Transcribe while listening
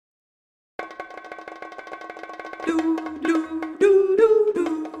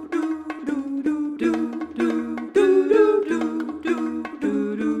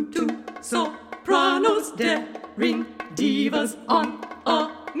Sopranos daring divas on a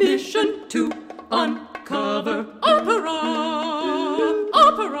mission to uncover opera,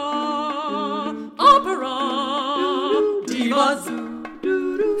 divas.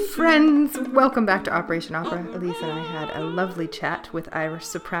 Friends, welcome back to Operation Opera. Alisa and I had a lovely chat with Irish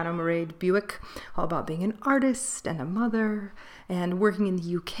Soprano Mairead Buicke all about being an artist and a mother and working in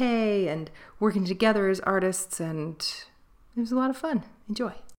the UK and working together as artists, and it was a lot of fun.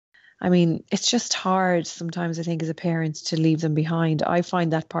 Enjoy. I mean, it's just hard sometimes, I think, as a parent to leave them behind. I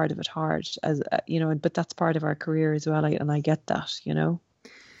find that part of it hard, as but that's part of our career as well, and I get that,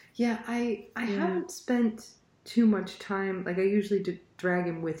 Yeah, I haven't spent too much time, like I usually drag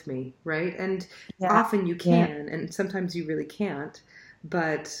him with me, right? And often you can, and sometimes you really can't.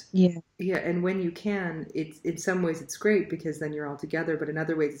 But and when you can, it's in some ways it's great because then you're all together. But in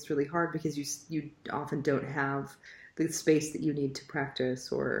other ways, it's really hard because you often don't have the space that you need to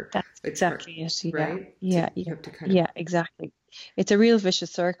practice, or that's exactly it. Right? Yeah, you have to kind of exactly. It's a real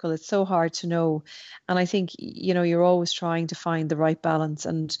vicious circle. It's so hard to know, and I think you're always trying to find the right balance,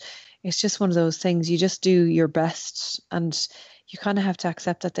 and it's just one of those things. You just do your best, and you kind of have to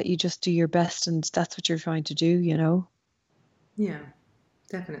accept that you just do your best, and that's what you're trying to do. Yeah,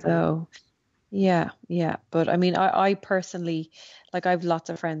 definitely. So. Yeah. But I mean, I personally, like, I have lots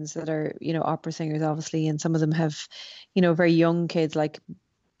of friends that are, opera singers, obviously, and some of them have, very young kids, like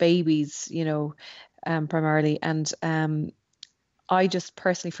babies, primarily. And I just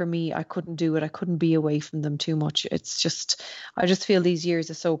personally, for me, I couldn't do it. I couldn't be away from them too much. It's just, I just feel these years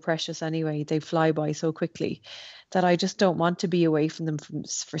are so precious anyway. They fly by so quickly that I just don't want to be away from them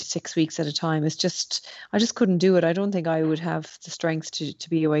for 6 weeks at a time. It's just, I just couldn't do it. I don't think I would have the strength to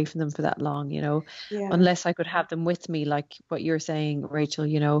be away from them for that long, unless I could have them with me, like what you're saying,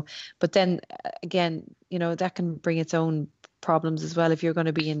 Rachel, But then again, that can bring its own problems as well. If you're going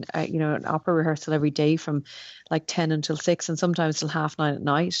to be in an opera rehearsal every day from like 10 until 6 and sometimes till 9:30 at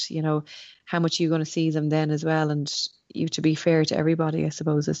night, how much are you going to see them then as well? And to be fair to everybody, I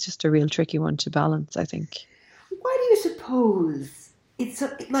suppose it's just a real tricky one to balance, I think. Why do you suppose it's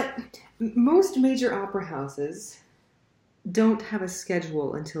like most major opera houses don't have a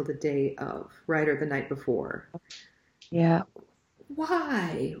schedule until the day of, right, or the night before? Yeah.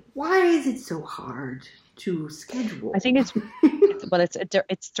 Why is it so hard to schedule? I think it's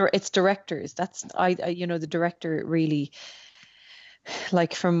directors. That's the director really,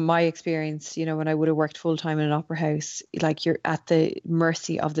 like from my experience, when I would have worked full time in an opera house, like you're at the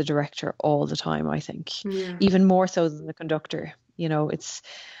mercy of the director all the time, I think. Even more so than the conductor. It's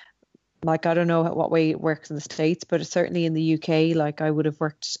like, I don't know what way it works in the States, but certainly in the UK, like I would have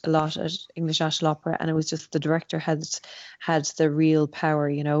worked a lot at English National Opera, and it was just the director had the real power,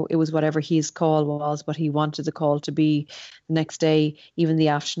 it was whatever his call was, what he wanted the call to be the next day, even the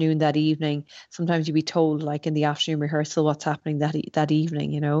afternoon, that evening. Sometimes you'd be told, like in the afternoon rehearsal, what's happening that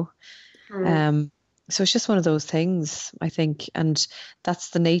evening, So it's just one of those things, I think, and that's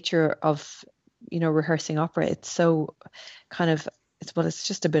the nature of, rehearsing opera. It's so kind of, it's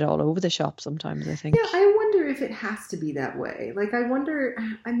just a bit all over the shop sometimes, I think. Yeah, I wonder if it has to be that way. Like, I wonder,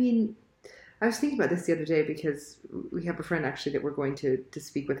 I mean, I was thinking about this the other day because we have a friend actually that we're going to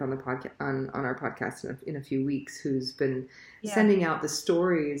speak with on the podcast, on our podcast in a few weeks, who's been sending out the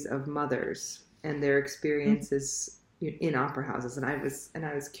stories of mothers and their experiences in opera houses. And I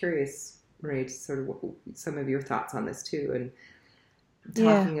was curious, Marie, to sort of some of your thoughts on this too, and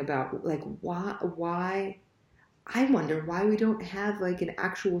talking about like why I wonder why we don't have like an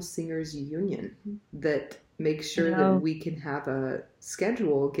actual singers union that makes sure that we can have a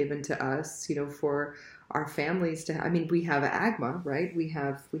schedule given to us, for our families to. I mean, we have AGMA, right? We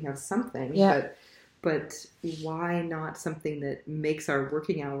have something, but why not something that makes our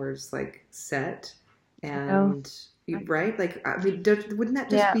working hours like set and right? Like, I mean, wouldn't that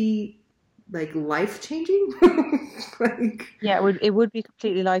just be like life changing? It would be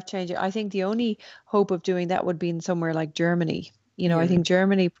completely life changing. I think the only hope of doing that would be in somewhere like Germany. I think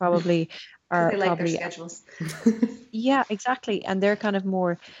Germany probably are they like probably their schedules. Yeah, exactly, and they're kind of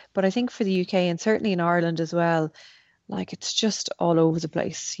more. But I think for the UK and certainly in Ireland as well, like it's just all over the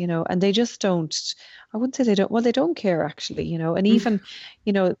place, and they just don't. I wouldn't say they don't. Well, they don't care actually, and even,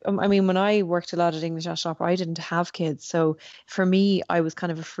 I mean, when I worked a lot at English National Opera, I didn't have kids, so for me, I was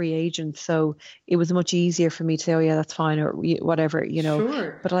kind of a free agent, so it was much easier for me to say, oh yeah, that's fine, or whatever,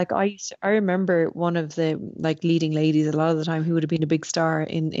 Sure. But like I remember one of the like leading ladies a lot of the time who would have been a big star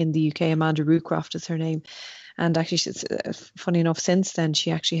in the UK, Amanda Roocroft is her name. And actually, funny enough, since then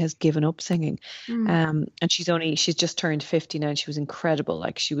she actually has given up singing. And she's just turned 50 now, and she was incredible.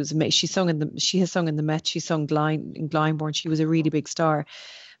 Like she was amazing. She has sung in the Met. She sung in Glyndebourne. She was a really big star,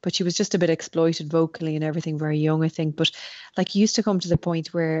 but she was just a bit exploited vocally and everything very young, I think. But like, used to come to the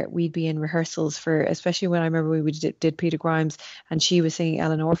point where we'd be in rehearsals for, especially when I remember we did Peter Grimes, and she was singing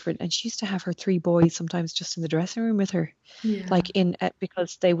Ellen Orford, and she used to have her 3 boys sometimes just in the dressing room with her, like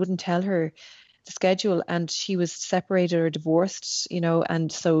because they wouldn't tell her the schedule, and she was separated or divorced,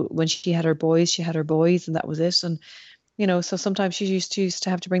 and so when she had her boys, and that was it. And so sometimes she used to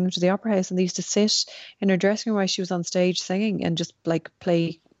have to bring them to the opera house, and they used to sit in her dressing room while she was on stage singing and just like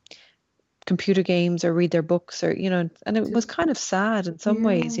play computer games or read their books, or and it was kind of sad in some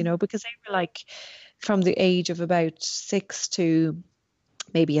ways, because they were like from the age of about 6 to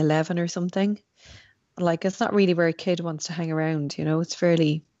maybe 11 or something. Like, it's not really where a kid wants to hang around, it's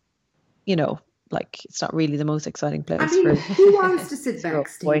fairly, like, it's not really the most exciting place. Who wants to sit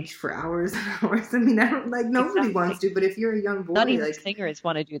backstage for hours and hours? I mean, I don't, like, nobody wants to, but if you're a young boy, not even singers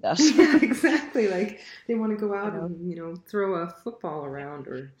want to do that. Yeah, exactly. Like, they want to go out and, throw a football around.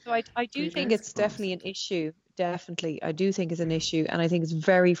 So I do think it's definitely an issue. Definitely. I do think it's an issue, and I think it's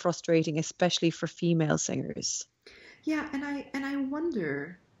very frustrating, especially for female singers. Yeah, and I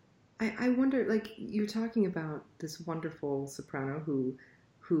wonder, like, you're talking about this wonderful soprano who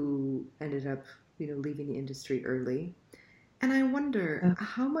ended up, leaving the industry early. And I wonder,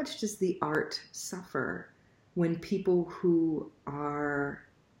 how much does the art suffer when people who are,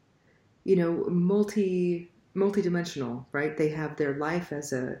 multi-dimensional, right? They have their life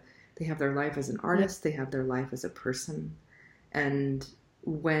as an artist, they have their life as a person. And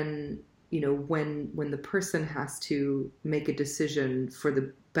when the person has to make a decision for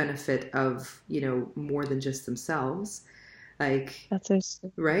the benefit of, more than just themselves, like, that's it,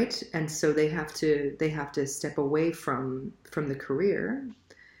 right? And so they have to step away from the career.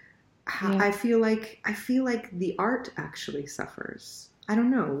 I feel like the art actually suffers. I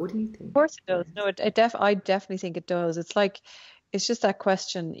don't know. What do you think? Of course it does. No, I definitely think it does. It's like, it's just that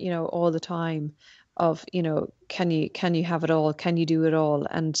question, all the time of, can you have it all? Can you do it all?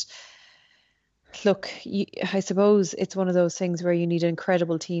 And look, I suppose it's one of those things where you need an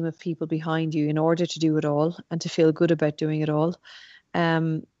incredible team of people behind you in order to do it all and to feel good about doing it all.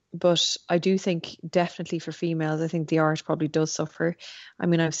 But I do think definitely for females, I think the art probably does suffer. I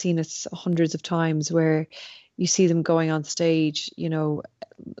mean, I've seen it hundreds of times where you see them going on stage,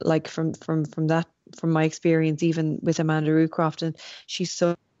 like from my experience, even with Amanda Rucroft, and she's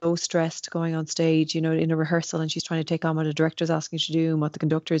so stressed going on stage, in a rehearsal, and she's trying to take on what the director's asking her to do and what the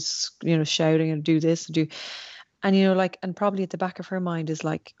conductor's, shouting and do this and do. And, and probably at the back of her mind is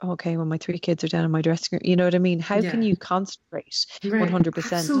like, okay, well, my 3 kids are down in my dressing room. You know what I mean? How can you concentrate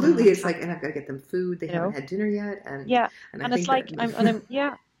 100%? Absolutely. It's like, and I've got to get them food. They haven't had dinner yet. And it's like,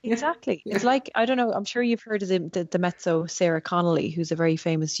 exactly. Yeah. It's like, I don't know, I'm sure you've heard of the mezzo Sarah Connolly, who's a very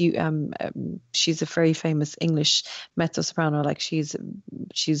famous, she's a very famous English mezzo soprano. Like, she's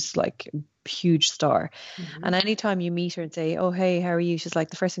like a huge star. Mm-hmm. And anytime you meet her and say, oh, hey, how are you? She's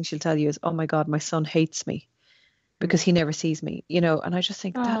like, the first thing she'll tell you is, oh my God, my son hates me because he never sees me, and I just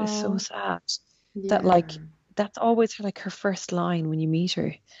think that is so sad. That, like, that's always like her first line when you meet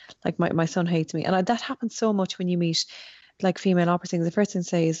her, like, my son hates me. And that happens so much when you meet like female opera singers. The first thing they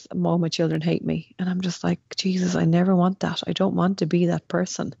say is, oh, my children hate me. And I'm just like, Jesus, I never want that. I don't want to be that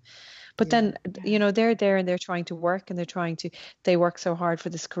person. But then, they're there and they're trying to work, and they work so hard for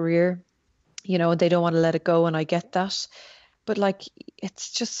this career, and they don't want to let it go. And I get that. But, like,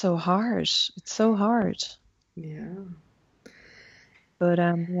 it's just so hard. It's so hard. Yeah. But,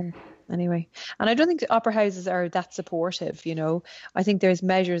 anyway. And I don't think opera houses are that supportive, I think there's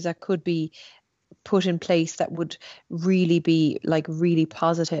measures that could be put in place that would really be, like, really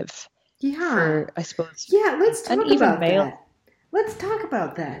positive. Yeah. For, I suppose. Yeah, let's talk about that. Let's talk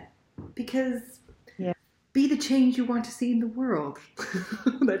about that. Because be the change you want to see in the world.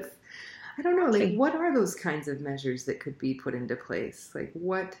 I don't know, like, what are those kinds of measures that could be put into place? Like,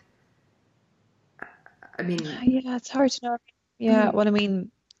 what? I mean, yeah, it's hard to know. Yeah, well, I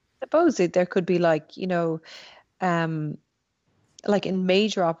mean, suppose there could be, like, like in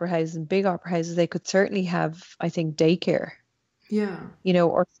major opera houses and big opera houses, they could certainly have, I think, daycare. Yeah.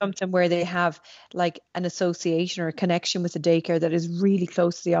 Or something where they have like an association or a connection with a daycare that is really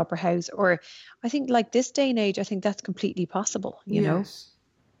close to the opera house. Or I think, like, this day and age, I think that's completely possible, you know?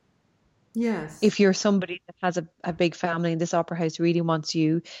 Yes. If you're somebody that has a big family and this opera house really wants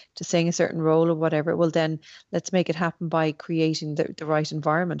you to sing a certain role or whatever, well, then let's make it happen by creating the right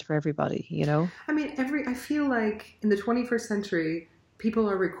environment for everybody, I mean, I feel like in the 21st century, people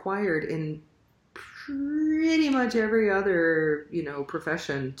are required in pretty much every other,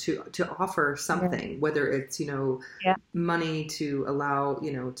 profession to offer something, whether it's, Yeah. money to allow,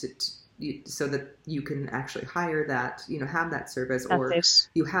 so that you can actually hire that, have that service, That's or it.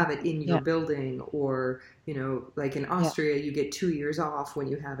 you have it in your Yeah. building, or, like in Yeah. Austria, you get 2 years off when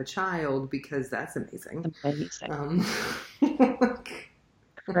you have a child, because that's amazing. Amazing.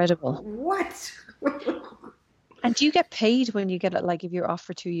 Incredible. What? And do you get paid when you get it? Like if you're off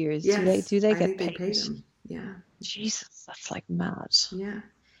for 2 years, Yes, do they I get think they paid? pay them. Yeah. Jesus, that's like mad. Yeah.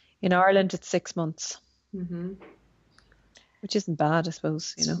 In Ireland, it's 6 months, Mm-hmm. which isn't bad, I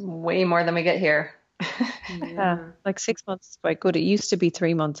suppose, It's way more than we get here. Yeah. Like 6 months is quite good. It used to be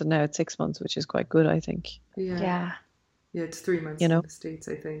 3 months and now it's 6 months, which is quite good, I think. Yeah. Yeah. Yeah, it's 3 months You in know? the States,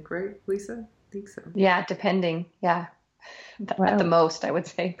 I think, right, Lisa? I think so. Yeah, depending. Yeah. At the Wow. most, I would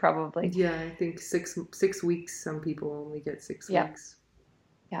say probably. Yeah, I think 6 weeks. Some people only get 6 Yeah. weeks.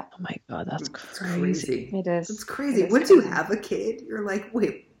 Yeah. Oh my God, that's It's crazy. It is. It's crazy. It is Once you crazy. have a kid, you're like,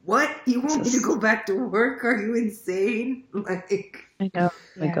 wait, what? You want me to go back to work? Are you insane? Like, I know.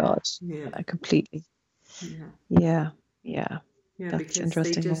 Oh my Yeah. God. yeah, Completely. yeah, Yeah. Yeah. yeah. That's Because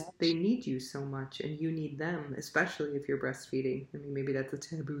interesting. they need you so much, and you need them, especially if you're breastfeeding. I mean, maybe that's a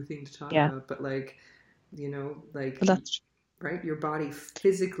taboo thing to talk Yeah. about, but like, like. Well, that's Right? Your body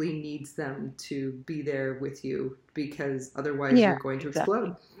physically needs them to be there with you, because otherwise Yeah, you're going to exactly.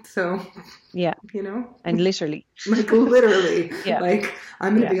 explode. So, Yeah. And literally. like literally, Yeah. like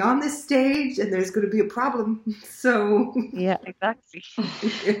I'm going to Yeah. be on this stage and there's going to be a problem. So, Yeah, exactly.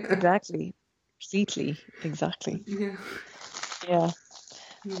 yeah. Exactly. Completely. Exactly. Yeah. Yeah.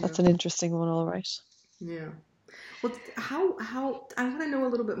 Yeah. That's an interesting one, all right. Yeah. Well, how I want to know a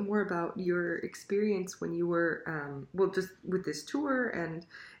little bit more about your experience when you were just with this tour,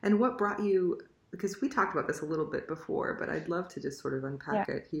 and what brought you, because we talked about this a little bit before, but I'd love to just sort of unpack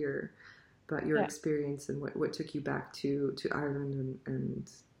it here about your Yeah. experience and what took you back to Ireland,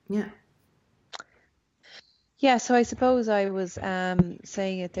 and yeah. Yeah, so I suppose I was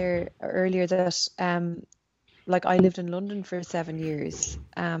saying it there earlier that like I lived in London for 7 years,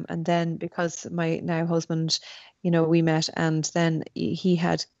 and then because my now husband, we met, and then he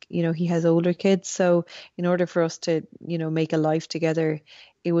had, he has older kids, so in order for us to, make a life together,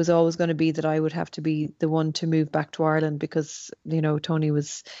 it was always going to be that I would have to be the one to move back to Ireland, because Tony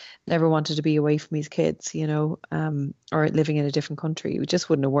was never wanted to be away from his kids, or living in a different country. It just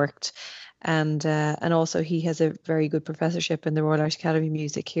wouldn't have worked. And also he has a very good professorship in the Royal Irish Academy of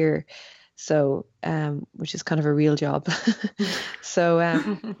Music here. So, which is kind of a real job. So,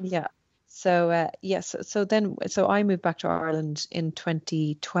 yeah. So, yes. So I moved back to Ireland in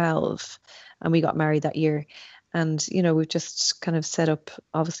 2012, and we got married that year. And, we've just kind of set up,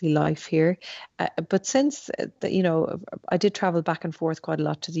 obviously, life here. But since that, I did travel back and forth quite a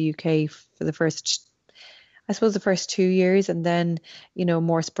lot to the UK for the first 2 years, and then,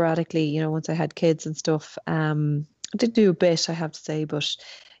 more sporadically, once I had kids and stuff, I did do a bit, I have to say, but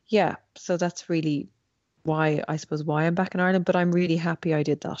yeah, so that's really why I'm back in Ireland, but I'm really happy I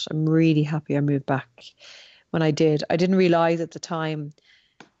did that. I'm really happy I moved back when I did. I didn't realize at the time,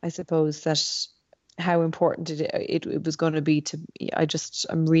 I suppose, that how important it was going to be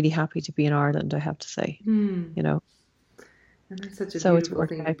I'm really happy to be in Ireland, I have to say, And that's such a so it's beautiful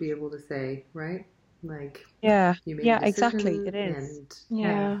worked thing out. to be able to say, right? Like, Yeah, you made yeah, a exactly, decision, it is. and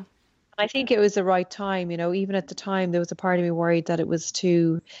Yeah. I think it was the right time, even at the time, there was a part of me worried that it was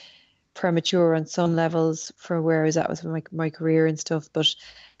too premature on some levels for where I was at with my career and stuff. But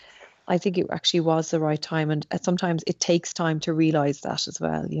I think it actually was the right time. And sometimes it takes time to realize that as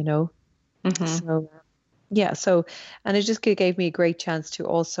well, Mm-hmm. So, yeah. So, and it just gave me a great chance to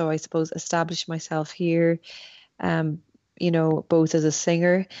also, I suppose, establish myself here, both as a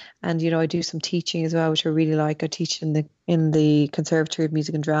singer and, I do some teaching as well, which I really like. I teach in the Conservatory of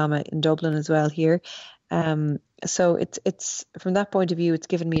Music and Drama in Dublin as well here. So it's from that point of view, it's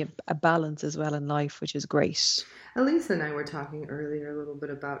given me a balance as well in life, which is great. Alisa and I were talking earlier a little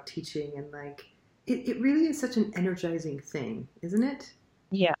bit about teaching, and like, it really is such an energizing thing, isn't it?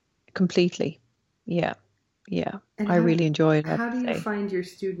 Yeah, completely. Yeah. Yeah. And I really enjoy it, I how have do to you say. find your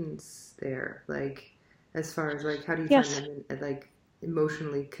students there? Like, as far as like, how do you Yes. find them like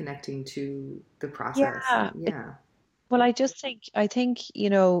emotionally connecting to the process? Yeah. Yeah. Well, I think,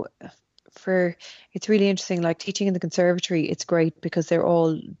 it's really interesting, like teaching in the conservatory, it's great because they're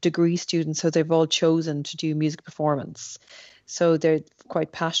all degree students, so they've all chosen to do music performance. So they're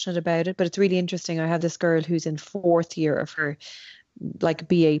quite passionate about it, but it's really interesting. I have this girl who's in 4th year of her like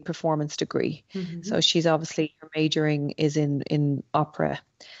BA performance degree. Mm-hmm. So she's obviously, her majoring is in opera.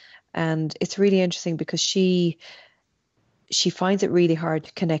 And it's really interesting because she she finds it really hard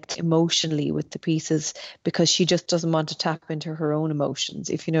to connect emotionally with the pieces because she just doesn't want to tap into her own emotions,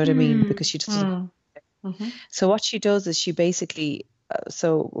 if you know what I mean, because she just doesn't. Mm-hmm. So what she does is she basically,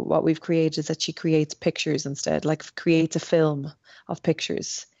 so what we've created is that she creates pictures instead, like creates a film of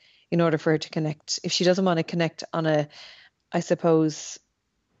pictures in order for her to connect. If she doesn't want to connect on a, I suppose,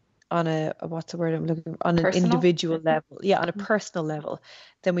 on a, what's the word I'm looking for, on an Personal? individual level, on a personal level,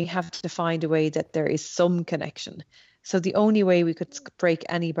 then we have to find a way that there is some connection. So the only way we could break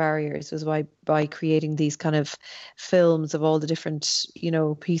any barriers was by creating these kind of films of all the different,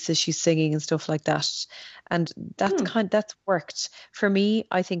 pieces she's singing and stuff like that. And that's worked. For me,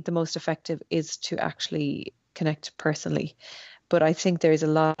 I think the most effective is to actually connect personally. But I think there's a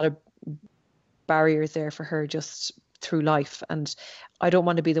lot of barriers there for her just through life, and I don't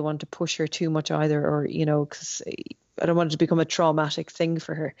want to be the one to push her too much either, or because I don't want it to become a traumatic thing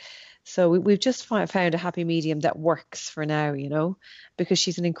for her. So we've just found a happy medium that works for now, because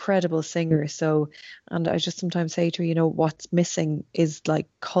she's an incredible singer. So, and I just sometimes say to her, what's missing is like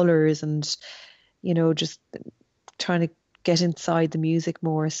colors and just trying to get inside the music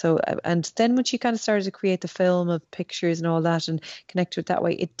more. So, and then when she kind of started to create the film of pictures and all that and connect with it that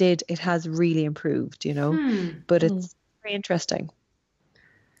way, it has really improved, but it's very interesting.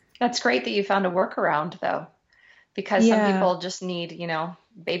 That's great that you found a workaround though, because some people just need,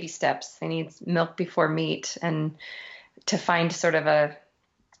 baby steps. They need milk before meat, and to find sort of a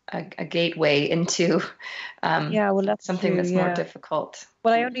gateway into that's something true, that's more difficult.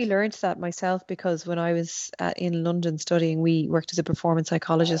 Well, I only learned that myself because when I was in London studying, we worked as a performance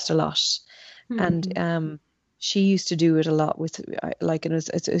psychologist a lot, and she used to do it a lot with like, and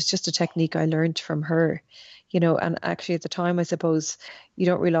it's just a technique I learned from her, and actually at the time, I suppose you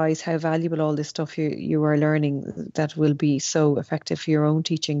don't realize how valuable all this stuff you are learning that will be so effective for your own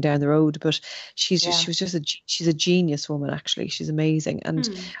teaching down the road. But she's a genius woman, actually. She's amazing. And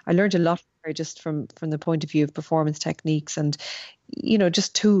I learned a lot from her just from the point of view of performance techniques and,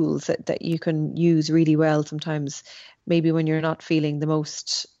 just tools that you can use really well sometimes, maybe when you're not feeling the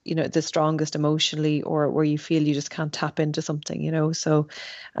most, the strongest emotionally, or where you feel you just can't tap into something, so,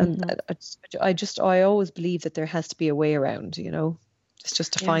 and I always believe that there has to be a way around, it's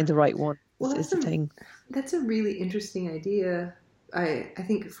just to find the right one is the thing. That's a really interesting idea. I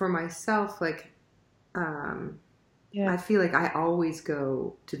think for myself, like, I feel like I always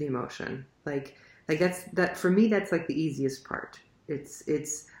go to the emotion. Like that for me, that's like the easiest part.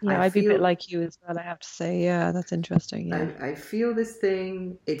 I'd be a bit like you as well, I have to say. Yeah, that's interesting. Yeah. I feel this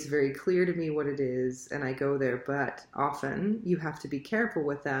thing, it's very clear to me what it is, and I go there, but often you have to be careful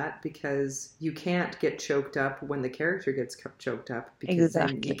with that because you can't get choked up when the character gets choked up, because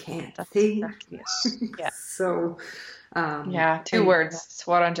then you can't think. Exactly it. Yeah. So, two words,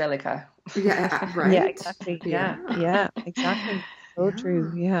 Suor Angelica. Yeah, right. Yeah, exactly. Yeah, exactly. So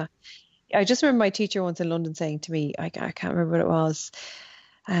true. Yeah. I just remember my teacher once in London saying to me, I can't remember what it was.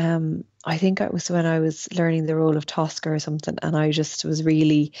 I think it was when I was learning the role of Tosca or something, and I just was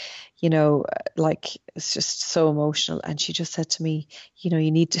really, like, it's just so emotional. And she just said to me, you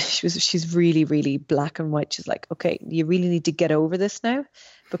need to, she's really, really black and white. She's like, okay, you really need to get over this now,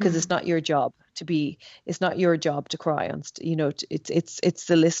 because it's not your job it's not your job to cry on, it's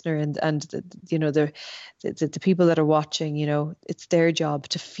the listener and the people that are watching, it's their job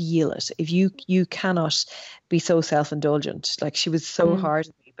to feel it. If you cannot be so self-indulgent. Like, she was so hard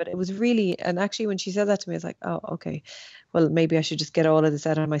on me, but it was really, and actually when she said that to me, I was like, oh, okay, well, maybe I should just get all of this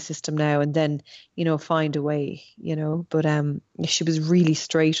out of my system now and then, find a way, but she was really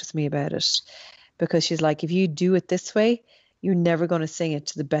straight with me about it, because she's like, if you do it this way, you're never going to sing it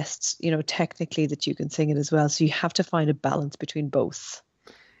to the best, technically, that you can sing it as well. So you have to find a balance between both.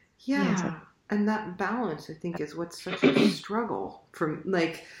 Yeah. And that balance, I think, is what's such a struggle from,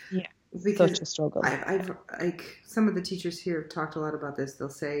 like, because such a struggle. I've like, some of the teachers here have talked a lot about this. They'll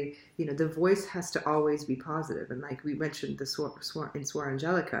say, the voice has to always be positive. And like we mentioned in Suor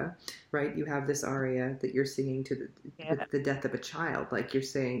Angelica, right? You have this aria that you're singing to the death of a child. Like, you're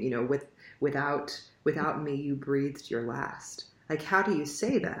saying, without me, you breathed your last. Like, how do you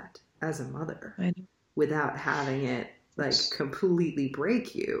say that as a mother without having it like completely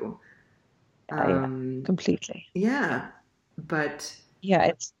break you? Completely. Yeah. But yeah,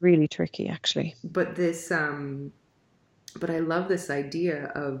 it's really tricky, actually. But this, but I love this idea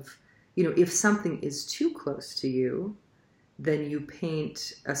of, if something is too close to you, then you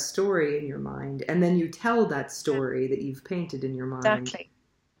paint a story in your mind, and then you tell that story that you've painted in your mind. Exactly.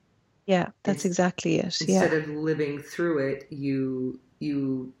 Yeah, that's exactly it. Instead of living through it, you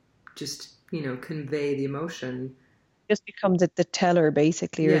just, convey the emotion. Just become the teller,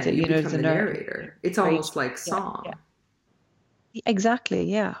 basically, or you become the narrator. It's almost like song. Exactly.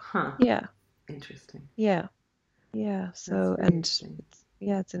 Yeah. Huh. Yeah. Interesting. Yeah. Yeah. So, and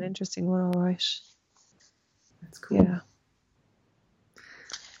it's an interesting one. All right. That's cool. Yeah.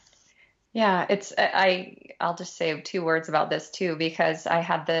 Yeah, I'll just say 2 words about this too, because I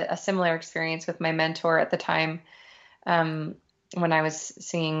had a similar experience with my mentor at the time, when I was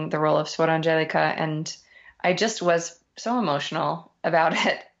singing the role of Suor Angelica, and I just was so emotional about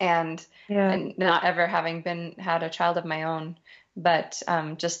it, and not ever having had a child of my own, but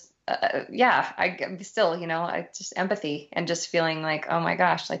I still, I just empathy and just feeling like, oh my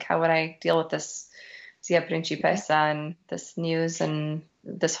gosh, like how would I deal with this Zia Principessa and this news and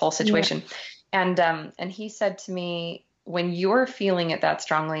this whole situation. And he said to me, when you're feeling it that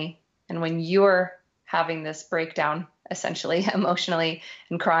strongly, and when you're having this breakdown, essentially emotionally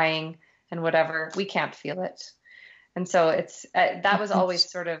and crying and whatever, we can't feel it. And so it's that was always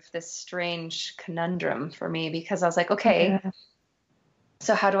sort of this strange conundrum for me, because I was like, okay,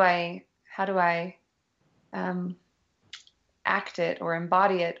 so how do I act it or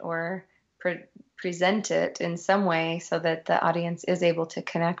embody it or present it in some way so that the audience is able to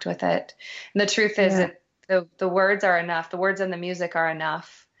connect with it? And the truth is that the words are enough. The words and the music are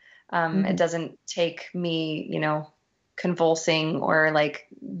enough. It doesn't take me, convulsing or like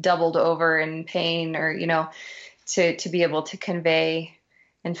doubled over in pain or, to be able to convey.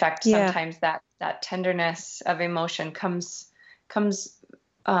 In fact, sometimes that tenderness of emotion comes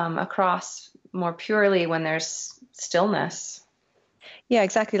across more purely when there's stillness. Yeah,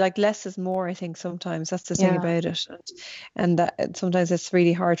 exactly. Like less is more, I think sometimes that's the thing about it. And that sometimes it's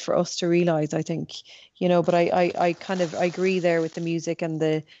really hard for us to realize, I think, but I kind of agree there with the music and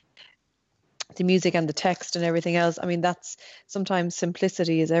the music and the text and everything else. I mean, that's sometimes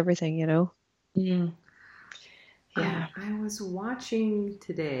simplicity is everything, Yeah. I was watching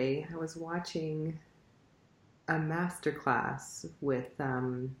a masterclass with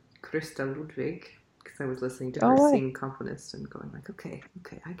Christa Ludwig, because I was listening to her sing Componist and going like, okay,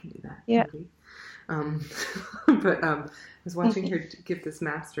 I can do that. Yeah. Maybe. But I was watching her give this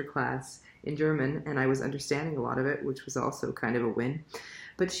masterclass in German, and I was understanding a lot of it, which was also kind of a win.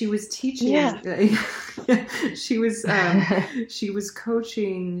 But she was teaching. She was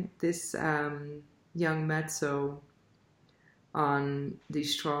coaching this young mezzo on the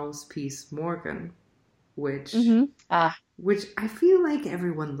Strauss piece Morgan, which I feel like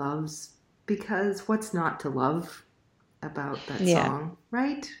everyone loves, because what's not to love about that song,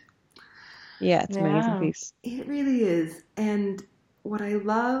 right? Yeah, it's an amazing piece. It really is. And what I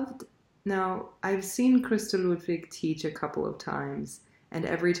loved, now I've seen Christa Ludwig teach a couple of times, and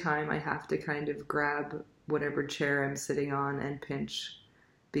every time I have to kind of grab whatever chair I'm sitting on and pinch,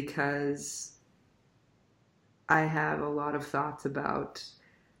 because I have a lot of thoughts about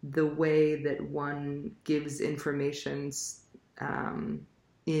the way that one gives information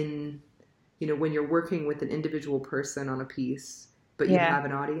in, when you're working with an individual person on a piece, but you have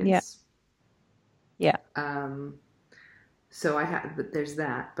an audience. Yeah. So there's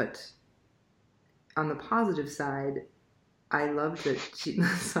that, but on the positive side, I love that she.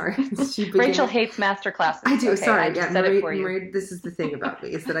 Sorry, Rachel hates master classes. I do. Okay, sorry, I just said it for you. Mairead, this is the thing about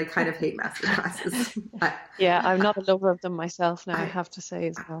me, is that I kind of hate master classes. I'm not a lover of them myself now. I have to say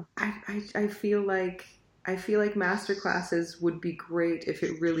as well. I feel like master classes would be great if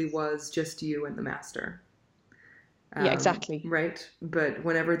it really was just you and the master. Yeah, exactly. Right, but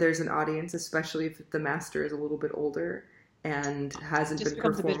whenever there's an audience, especially if the master is a little bit older and hasn't been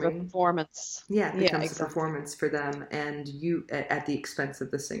performing, a bit of a performance. Yeah, it becomes a performance for them, and you at the expense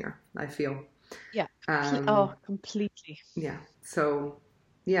of the singer, I feel. Yeah. Completely. Yeah. So,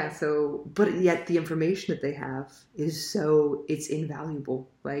 but yet the information that they have is it's invaluable.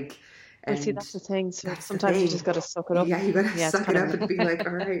 Like, and see, that's the thing. So sometimes you just got to suck it up. Yeah, you got to suck it up and be like,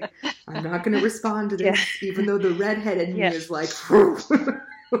 all right, I'm not going to respond to this, even though the redhead in me is like,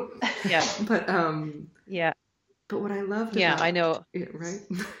 yeah. But yeah. But what I loved about I know. It, right?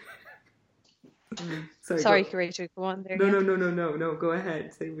 Sorry, Rachel, go on there. No, go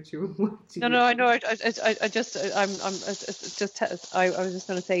ahead. Say what you want. No, I know. I was just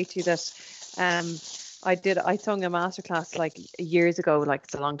going to say to you that I sung a masterclass like years ago, like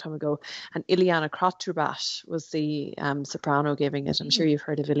it's a long time ago, and Ileana Kratrubat was the soprano giving it. I'm sure you've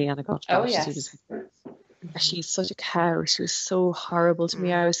heard of Ileana Kratrubat. Oh, yes. She's such a cow. She was so horrible to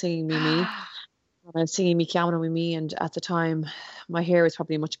me. I was singing Mimi. singing Me Chiamano with me, and at the time my hair was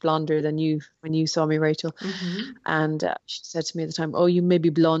probably much blonder than you when you saw me, Rachel. And she said to me at the time, "Oh, you may be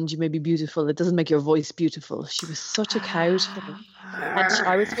blonde, you may be beautiful. It doesn't make your voice beautiful." She was such a cow to me. And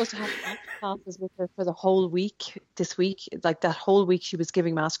I was supposed to have master classes with her for the whole week this week. Like that whole week she was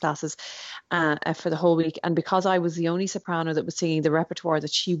giving master classes for the whole week. And because I was the only soprano that was singing the repertoire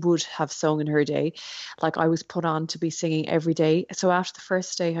that she would have sung in her day, like I was put on to be singing every day. So after the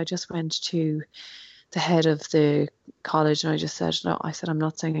first day, I just went to the head of the college and I just said, no, I said, I'm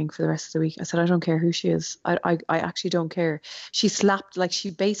not singing for the rest of the week. I said, I don't care who she is. I actually don't care. She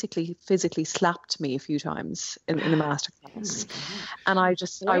basically physically slapped me a few times in the master class. And I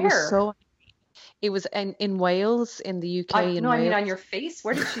was so, it was in Wales, in the UK. I mean on your face.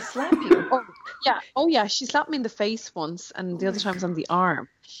 Where did she slap you? Oh yeah. She slapped me in the face once and the other time was on the arm.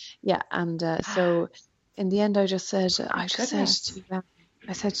 Yeah. And so in the end, I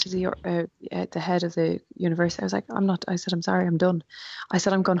said to the head of the university, I was like, I'm sorry, I'm done. I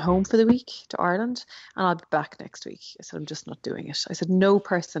said, I'm going home for the week to Ireland and I'll be back next week. I said, I'm just not doing it. I said, no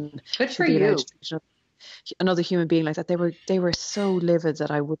person Good for should be you. allowed to treat another human being like that. They were so livid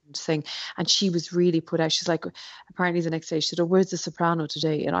that I wouldn't sing. And she was really put out. She's like, apparently the next day she said, oh, where's the soprano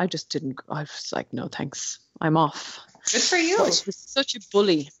today? And I was like, no, thanks. I'm off. Good for you. But she was such a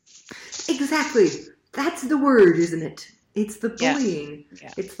bully. Exactly. That's the word, isn't it? It's the bullying.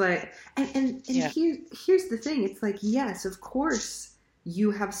 Yeah. It's like, and here's the thing. It's like, yes, of course,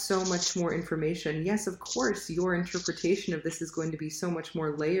 you have so much more information. Yes, of course, your interpretation of this is going to be so much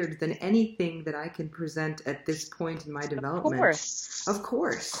more layered than anything that I can present at this point in my development. Of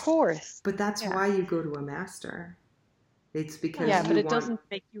course. But that's why you go to a master. It's because it doesn't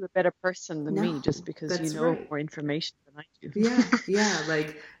make you a better person than me just because you know more information than I do.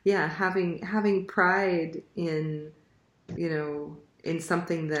 Having pride in, in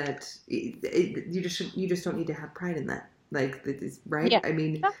something that you just don't need to have pride in that. Like, right? Yeah, I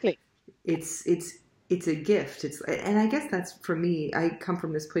mean, exactly. It's a gift. And I guess that's, for me, I come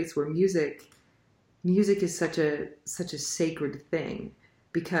from this place where music is such a sacred thing,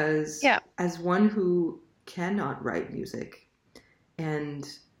 because as one who cannot write music, and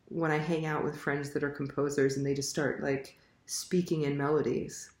when I hang out with friends that are composers and they just start like speaking in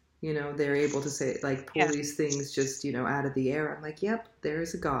melodies, they're able to say, like, pull these things just, out of the air. I'm like, yep, there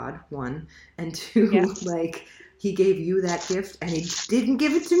is a God, one. And two, like, he gave you that gift and he didn't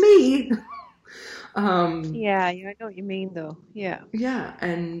give it to me. I know what you mean, though. Yeah.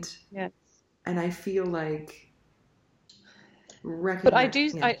 And I feel like, but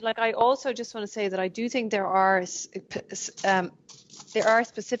I also just want to say that I do think there are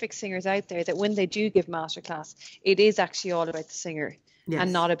specific singers out there that when they do give masterclass, it is actually all about the singer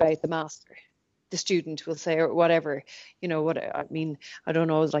and not about the master. The student will say, or whatever, what I mean. I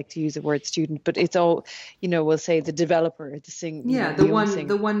don't always like to use the word student, but it's all, we'll say the developer, the sing.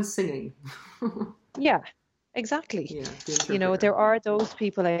 The one singing. Yeah, exactly. There are those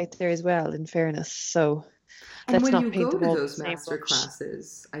people out there as well, in fairness. So. And when you go to those master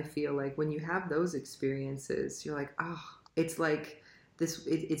classes, I feel like when you have those experiences, you're like, it's like this.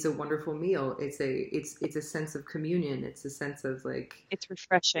 It's a wonderful meal. It's a sense of communion. It's a sense of like. It's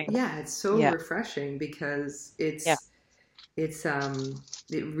refreshing. Yeah, it's so refreshing because it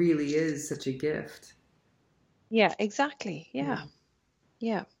really is such a gift. Yeah, exactly.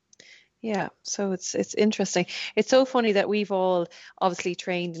 Yeah, so it's interesting. It's so funny that we've all obviously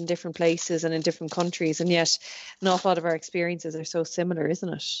trained in different places and in different countries, and yet an awful lot of our experiences are so similar, isn't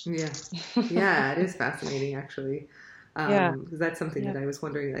it? Yeah, it is fascinating, actually. Because that's something that I was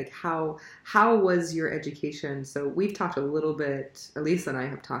wondering, like, how was your education? So we've talked a little bit, Alisa and I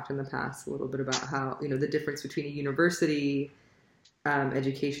have talked in the past a little bit about how, the difference between a university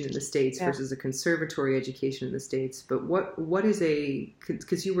education in the States versus a conservatory education in the States. But what is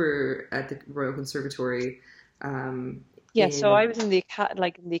because you were at the Royal Conservatory. So I was in the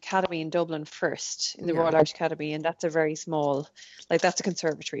academy in Dublin first, in the Royal Irish Academy, and that's a very small, that's a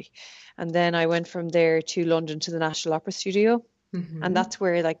conservatory. And then I went from there to London to the National Opera Studio. Mm-hmm. And that's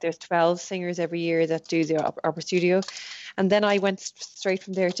where there's 12 singers every year that do the opera studio. And then I went straight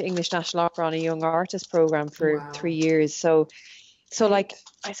from there to English National Opera on a young artist program for 3 years. So I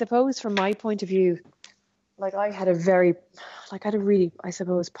suppose from my point of view, I had a really, I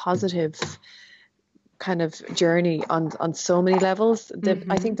suppose, positive kind of journey on so many levels.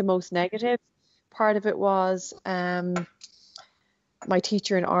 I think the most negative part of it was my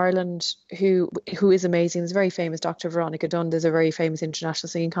teacher in Ireland, who is amazing, is very famous, Dr. Veronica Dunn. There's a very famous international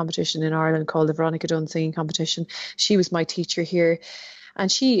singing competition in Ireland called the Veronica Dunn Singing Competition. She was my teacher here.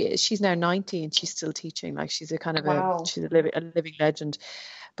 And she's now 90 and she's still teaching. She's a kind of she's a living legend.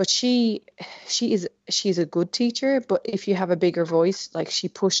 but she's a good teacher, but if you have a bigger voice, like she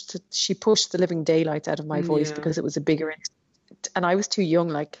pushed the living daylights out of my voice because it was a bigger, and I was too young.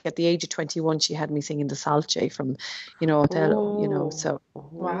 Like at the age of 21, she had me singing the Salce from, Othello, so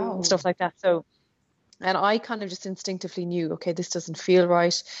wow, stuff like that. So, and I kind of just instinctively knew, okay, this doesn't feel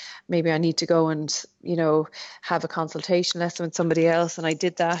right. Maybe I need to go and, have a consultation lesson with somebody else. And I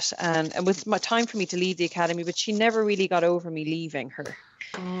did that. And it was my time for me to leave the academy, but she never really got over me leaving her.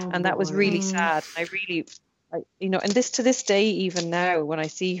 And that was really sad. And and to this day, even now, when I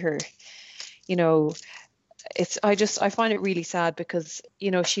see her, I find it really sad because,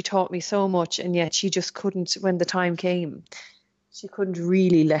 she taught me so much, and yet she just couldn't, when the time came, she couldn't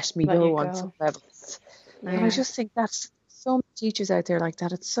really let me go on some levels. Yeah. And I just think that's so many teachers out there like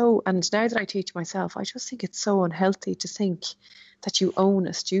that. It's so, and now that I teach myself, I just think it's so unhealthy to think that you own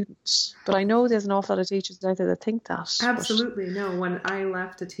a student. But I know there's an awful lot of teachers out there that think that. Absolutely. No, when I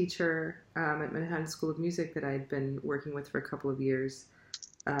left a teacher at Manhattan School of Music that I'd been working with for a couple of years,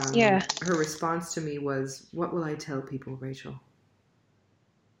 her response to me was, "What will I tell people, Rachel?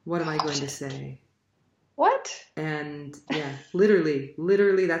 What am I going to say?" What? And yeah,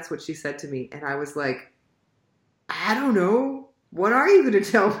 literally, that's what she said to me. And I was like, I don't know. What are you going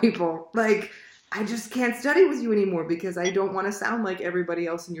to tell people? Like, I just can't study with you anymore because I don't want to sound like everybody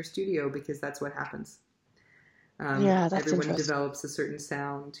else in your studio, because that's what happens. That's everyone develops a certain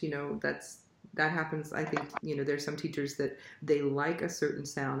sound, that happens. I think, there's some teachers that they like a certain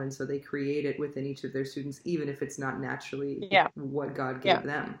sound, and so they create it within each of their students, even if it's not naturally what God gave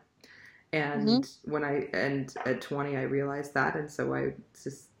them. And at 20, I realized that. And so I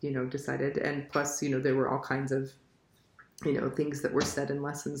just, decided, and plus, there were all kinds of, things that were said in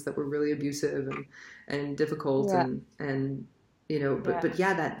lessons that were really abusive and difficult but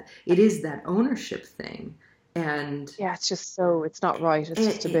that it is that ownership thing. And it's just so, it's not right. It's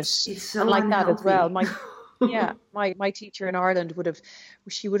just a bit, it's so and like unhealthy. that as well. My teacher in Ireland would have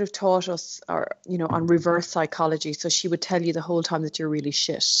taught us, on reverse psychology. So she would tell you the whole time that you're really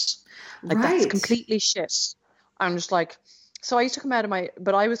shit. Like that's completely shit. I'm just like, so I used to come out of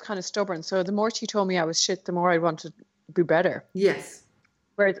but I was kind of stubborn. So the more she told me I was shit, the more I wanted to be better. Yes.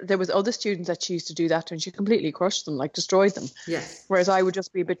 Where there was other students that she used to do that to, and she completely crushed them, like destroyed them. Yes. Whereas I would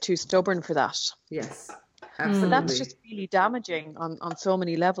just be a bit too stubborn for that. Yes. Absolutely. And that's just really damaging on so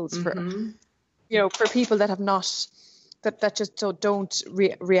many levels for people that have not, that just don't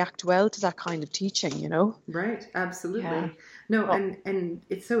react well to that kind of teaching, Right. Absolutely. Yeah. No, and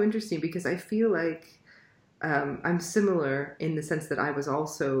it's so interesting because I feel like I'm similar in the sense that I was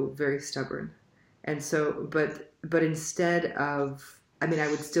also very stubborn. And so, but instead of, I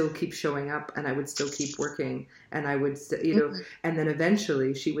would still keep showing up, and I would still keep working, and I would, and then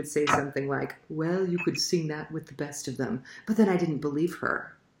eventually she would say something like, "Well, you could sing that with the best of them." But then I didn't believe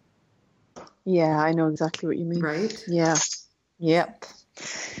her. Yeah, I know exactly what you mean. Right? Yeah. Yep.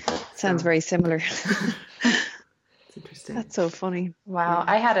 Sounds very similar. It's interesting. That's so funny. Wow.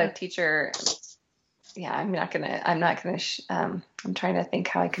 I had a teacher. Yeah, I'm trying to think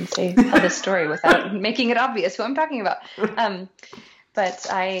how I can tell this story without making it obvious who I'm talking about. But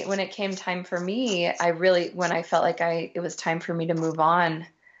when it came time for me, when I felt like it was time for me to move on,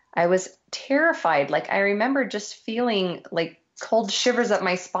 I was terrified. Like I remember just feeling like cold shivers up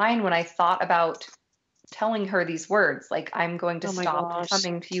my spine when I thought about telling her these words, like, I'm going to stop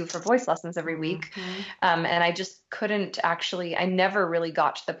coming to you for voice lessons every week. And I just couldn't I never really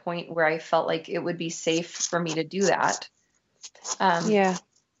got to the point where I felt like it would be safe for me to do that.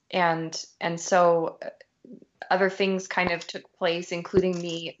 And so other things kind of took place, including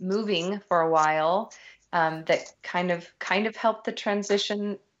me moving for a while, that kind of helped the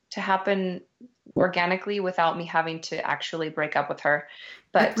transition to happen organically without me having to actually break up with her.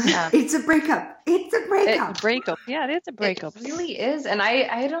 But it's a breakup. It's a breakup. Yeah, it is a breakup. It really is. And I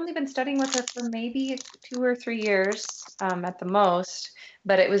had only been studying with her for maybe 2 or 3 years at the most.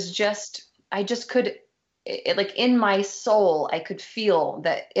 But it was I just could, like in my soul, I could feel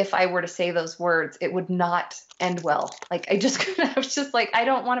that if I were to say those words, it would not end well. Like I was just like, I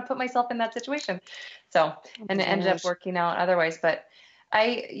don't want to put myself in that situation. So, and it ended up working out otherwise. But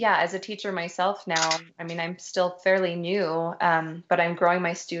as a teacher myself now, I'm still fairly new, but I'm growing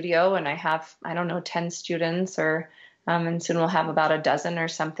my studio, and I have, 10 students and soon we'll have about a dozen or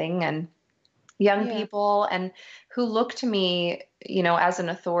something, and young people, and who look to me, as an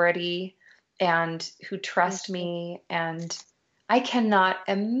authority and who trust me. And I cannot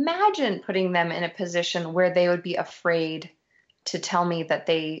imagine putting them in a position where they would be afraid to tell me that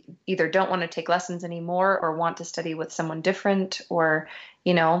they either don't want to take lessons anymore or want to study with someone different, or,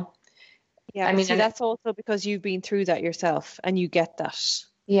 Yeah, that's also because you've been through that yourself and you get that.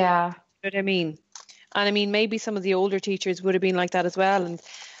 Yeah. You know what I mean? And I mean, maybe some of the older teachers would have been like that as well. And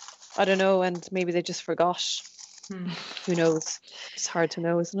I don't know. And maybe they just forgot. Who knows? It's hard to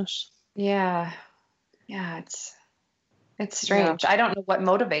know, isn't it? Yeah. Yeah. It's strange. I don't know what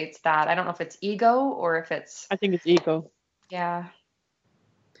motivates that. I don't know if it's ego or if it's. I think it's ego. Yeah.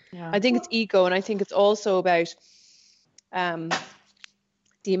 Yeah. I think it's ego. And I think it's also about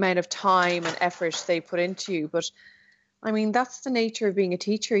the amount of time and effort they put into you. But I mean, that's the nature of being a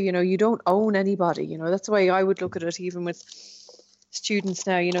teacher. You know, you don't own anybody. You know, that's the way I would look at it, even with students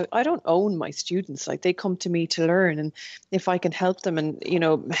now. You know, I don't own my students. Like, they come to me to learn, and if I can help them and, you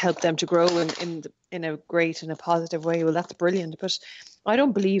know, help them to grow in a great and a positive way, well, that's brilliant. But I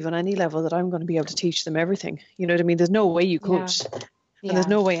don't believe on any level that I'm going to be able to teach them everything. You know what I mean? There's no way you could, and there's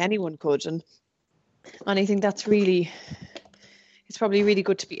no way anyone could. And I think that's really, it's probably really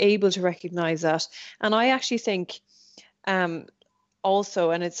good to be able to recognize that. And I actually think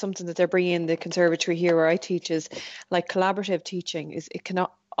also, and it's something that they're bringing in the conservatory here where I teach, is like collaborative teaching it can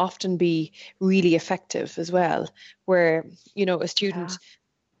often be really effective as well, where, you know, a student,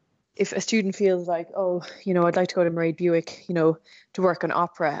 if a student feels like, oh, you know, I'd like to go to Mairead Buicke, you know, to work on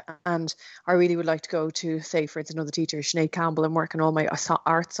opera, and I really would like to go to, say, for instance, another teacher, Sinead Campbell, and work on all my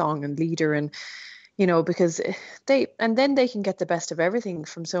art song and leader, and, you know, because then they can get the best of everything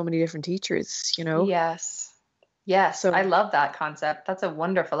from so many different teachers, you know. Yes, so, I love that concept. That's a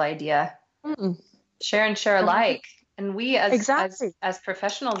wonderful idea. Share and share alike. And we as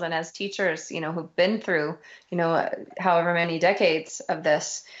professionals and as teachers, you know, who've been through, you know, however many decades of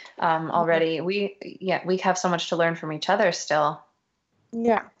this already, we have so much to learn from each other still.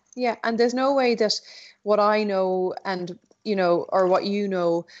 Yeah. And there's no way that what I know and, you know, or what you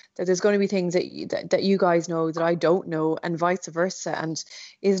know, that there's going to be things that you guys know that I don't know, and vice versa. And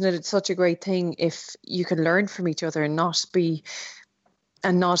isn't it such a great thing if you can learn from each other and not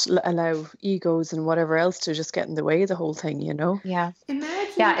allow egos and whatever else to just get in the way of the whole thing, you know? Yeah.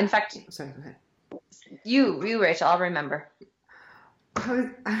 Imagine. Yeah. In fact, sorry, go ahead. You, Rachel, I'll remember.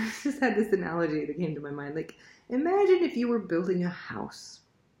 I just had this analogy that came to my mind. Like, imagine if you were building a house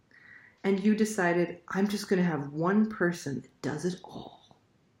and you decided, I'm just going to have one person that does it all.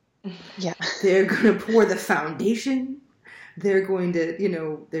 Yeah. They're going to pour the foundation. They're going to, you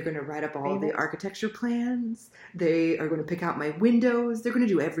know, they're going to write up all the architecture plans. They are going to pick out my windows. They're going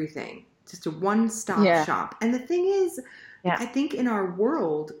to do everything. Just a one-stop shop. And the thing is, I think in our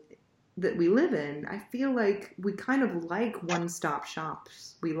world that we live in, I feel like we kind of like one-stop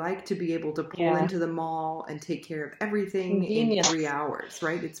shops. We like to be able to pull into the mall and take care of everything in 3 hours,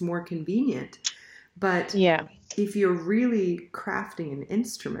 right? It's more convenient. But if you're really crafting an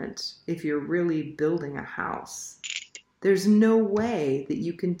instrument, if you're really building a house, there's no way that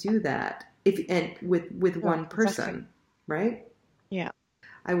you can do that with one person, right? Yeah.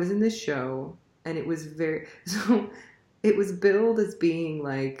 I was in this show, and it was it was billed as being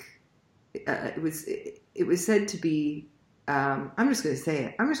like, it was said to be, I'm just going to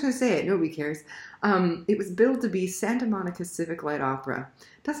say it. Nobody cares. It was billed to be Santa Monica Civic Light Opera.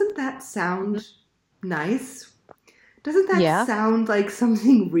 Doesn't that sound nice? Doesn't that sound like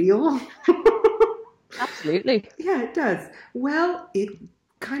something real? Absolutely. Yeah, it does. Well, it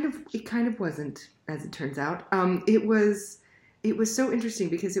kind of wasn't, as it turns out. It was so interesting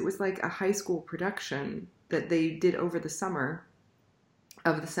because it was like a high school production that they did over the summer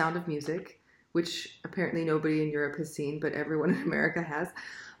of The Sound of Music, which apparently nobody in Europe has seen, but everyone in America has.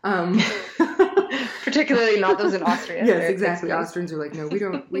 Particularly not those in Austria. Yes, exactly. Austrians are like, no,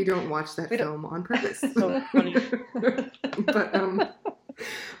 we don't watch that film on purpose. So funny.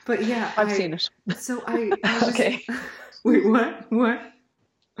 But yeah, I've seen it. So I okay. Wait, what?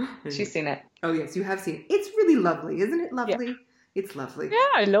 She's seen it. Oh yes, you have seen it. It's really lovely, isn't it? Lovely. Yeah. It's lovely. Yeah,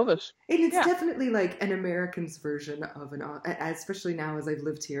 I love it. And it's definitely like an American's version of especially now as I've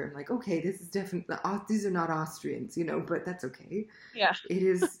lived here. I'm like, okay, this is definitely, these are not Austrians, you know, but that's okay. Yeah.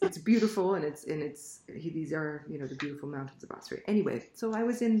 It's beautiful, and these are, you know, the beautiful mountains of Austria. Anyway, so I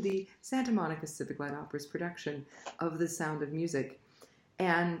was in the Santa Monica Civic Light Opera's production of The Sound of Music,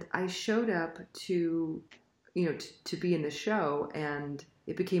 and I showed up to be in the show, and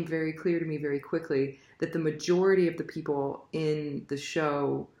it became very clear to me very quickly that the majority of the people in the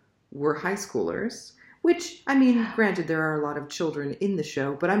show were high schoolers, which, I mean, granted, there are a lot of children in the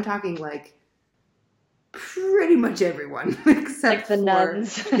show, but I'm talking like pretty much everyone except the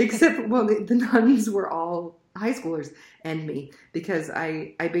nuns. The nuns were all high schoolers and me, because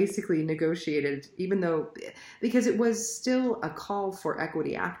I basically negotiated, because it was still a call for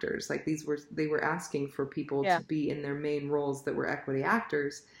equity actors. Like they were asking for people to be in their main roles that were equity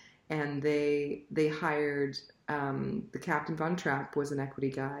actors, and they hired the Captain Von Trapp was an equity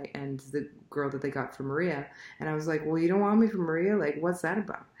guy, and the girl that they got for Maria. And I was like, well, you don't want me for Maria? Like, what's that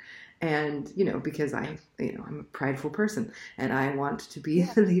about? And, because I'm a prideful person and I want to be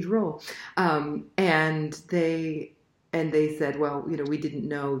the lead role. And they said, well, we didn't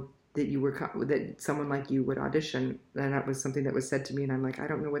know that that someone like you would audition. And that was something that was said to me. And I'm like, I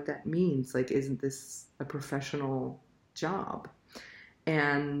don't know what that means. Like, isn't this a professional job?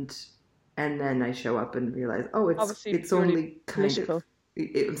 And then I show up and realize, oh, it's only kind political.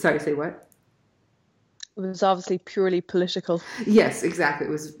 I'm sorry, say what? It was obviously purely political. Yes, exactly. It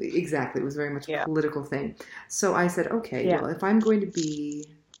was very much a political thing. So I said, okay, well, if I'm going to be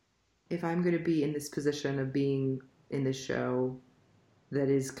in this position of being in this show that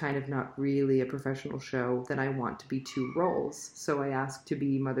is kind of not really a professional show, then I want to be 2 roles. So I asked to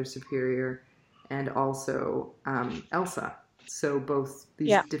be Mother Superior and also Elsa. So both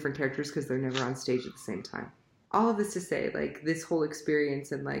these different characters, because they're never on stage at the same time. All of this to say, like, this whole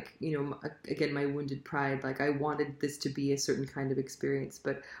experience and, like, again, my wounded pride, like, I wanted this to be a certain kind of experience.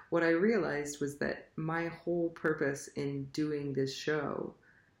 But what I realized was that my whole purpose in doing this show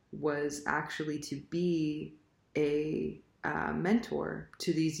was actually to be a mentor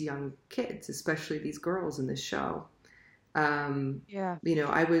to these young kids, especially these girls in this show. I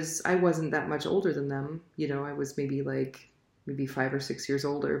wasn't that much older than them. I was maybe 5 or 6 years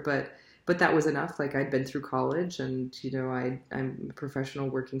older, but that was enough. Like, I'd been through college, and I'm a professional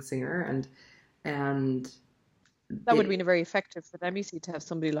working singer, and that would have been very effective for them, you see, to have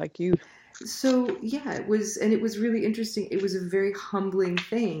somebody like you. So it was really interesting. It was a very humbling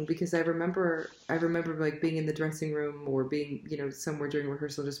thing, because I remember like being in the dressing room or being somewhere during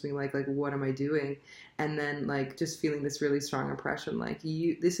rehearsal, just being like what am I doing, and then like just feeling this really strong impression, like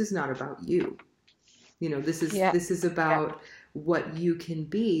this is not about you. This is about what you can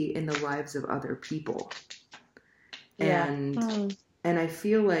be in the lives of other people. And I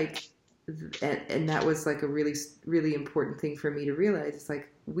feel like, and that was like a really, really important thing for me to realize. It's like,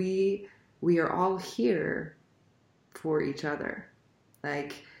 we are all here for each other.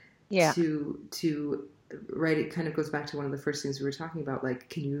 Like, right. It kind of goes back to one of the first things we were talking about. Like,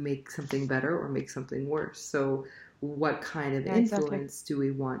 can you make something better or make something worse? So what kind of influence do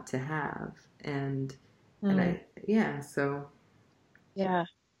we want to have?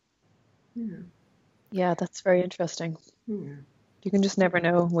 That's very interesting. Yeah. You can just never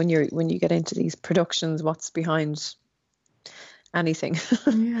know when you get into these productions what's behind anything.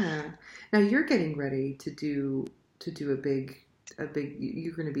 Yeah. Now you're getting ready to do a big.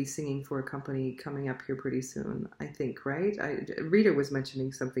 You're going to be singing for a company coming up here pretty soon, I think, right? Rita was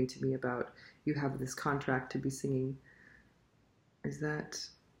mentioning something to me about you have this contract to be singing. Is that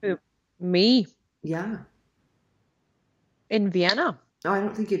me? Yeah. In Vienna? No, I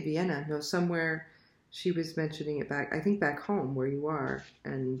don't think in Vienna. No, somewhere. She was mentioning it back home where you are,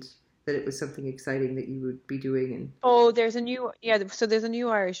 and that it was something exciting that you would be doing. And there's a new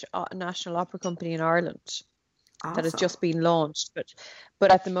Irish National Opera Company in Ireland. Awesome. That has just been launched, but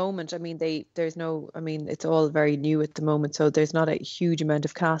at the moment, it's all very new at the moment, so there's not a huge amount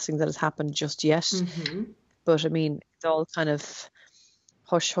of casting that has happened just yet. Mm-hmm. But it's all kind of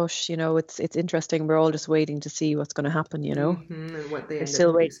hush hush, it's interesting. We're all just waiting to see what's going to happen, Mm-hmm. And what they end still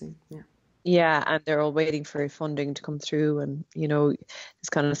up producing. Yeah, and they're all waiting for funding to come through, and this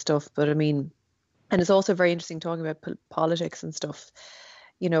kind of stuff. But and it's also very interesting talking about politics and stuff.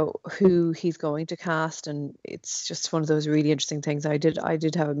 Who he's going to cast, and it's just one of those really interesting things. I did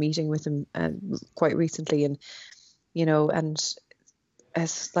have a meeting with him quite recently, and and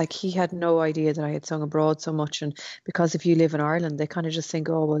as like he had no idea that I had sung abroad so much, and because if you live in Ireland, they kind of just think,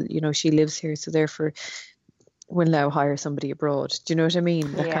 oh well, she lives here, so therefore we'll now hire somebody abroad. Do you know what I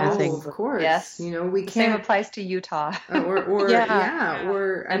mean? That kind of thing. Of course. Yes. We can't. Same applies to Utah. or or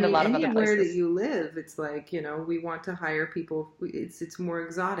and a lot of anywhere other that you live. It's like we want to hire people. It's more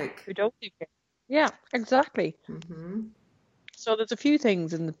exotic. Who don't live here. Yeah, exactly. Mm-hmm. So there's a few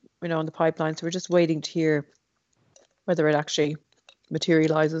things in the pipeline. So we're just waiting to hear whether it actually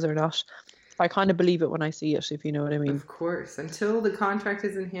materializes or not. I kind of believe it when I see it, if you know what I mean. Of course, until the contract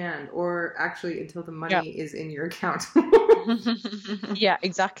is in hand, or actually until the money is in your account. Yeah,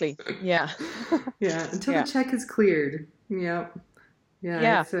 exactly. Yeah. Yeah, until the check is cleared. Yep.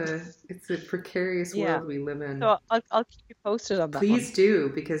 Yeah. It's a precarious world we live in. So I'll keep you posted on that. Please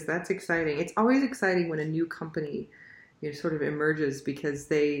do, because that's exciting. It's always exciting when a new company sort of emerges, because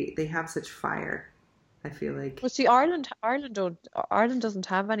they have such fire. I feel like. Well, see, Ireland doesn't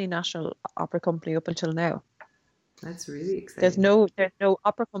have any national opera company up until now. That's really exciting. There's no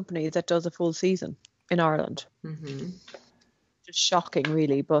opera company that does a full season in Ireland. Mm-hmm. Just shocking,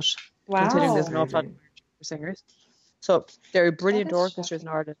 really. But wow, considering there's an awful lot. opera singers. So they're brilliant that's orchestras in shocking.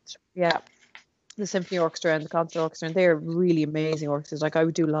 Ireland. Yeah. The symphony orchestra and the concert orchestra, and they're really amazing orchestras. Like I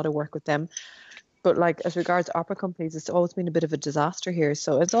would do a lot of work with them. But like as regards opera companies, it's always been a bit of a disaster here.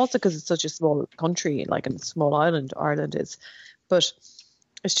 So it's also because it's such a small country, like a small island, Ireland is. But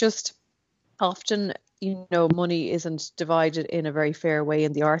it's just often, money isn't divided in a very fair way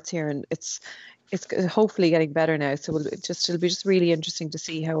in the arts here, and it's hopefully getting better now. So it'll be just really interesting to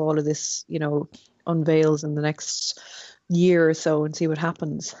see how all of this, unveils in the next year or so and see what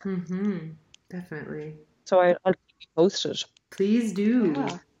happens. Mm-hmm. Definitely. So I'll keep you posted. Please do.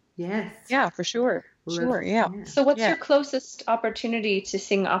 Yeah. Yes. Yeah, for sure. Sure, yeah. So what's your closest opportunity to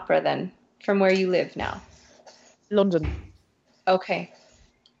sing opera then, from where you live now? London. Okay.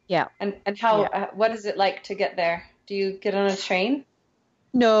 Yeah. And how, what is it like to get there? Do you get on a train?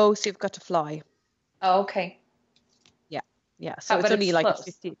 No, so you've got to fly. Oh, okay. Yeah. So it's only like close.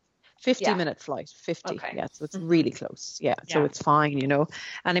 a 50-minute flight. 50. Okay. Yeah. So it's really close. Yeah. So it's fine, And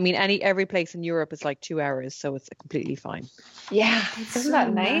I mean, every place in Europe is like 2 hours, so it's completely fine. Yeah. It's Isn't so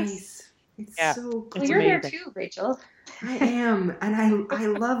that nice? It's so cool. Well, you're there too, Rachel. I am, and I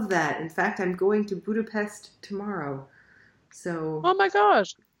love that. In fact, I'm going to Budapest tomorrow. So. Oh my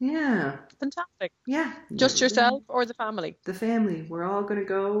gosh. Yeah. Fantastic. Yeah. Just yourself or the family? The family. We're all going to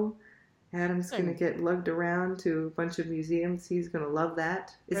go. Adam's going to get lugged around to a bunch of museums. He's going to love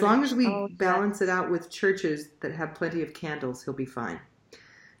that. As long as we balance it out with churches that have plenty of candles, he'll be fine.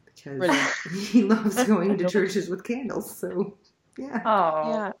 Because he loves going to churches with candles. So, yeah. Oh.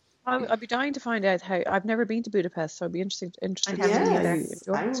 Yeah. I'd be dying to find out how. I've never been to Budapest, so I'd be interested to see how you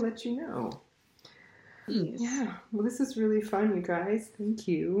enjoy I will let you know. Yeah. Well, this is really fun, you guys. Thank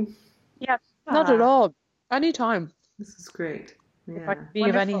you. Yeah. Not at all. Anytime. This is great. Yeah. If I can be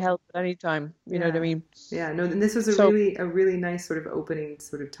of any help at any time, you know what I mean? Yeah. No. And this was a really nice sort of opening,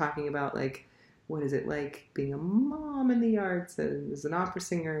 sort of talking about like what is it like being a mom in the arts and as an opera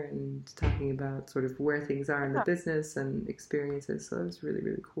singer, and talking about sort of where things are in the business and experiences. So that was really,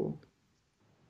 really cool.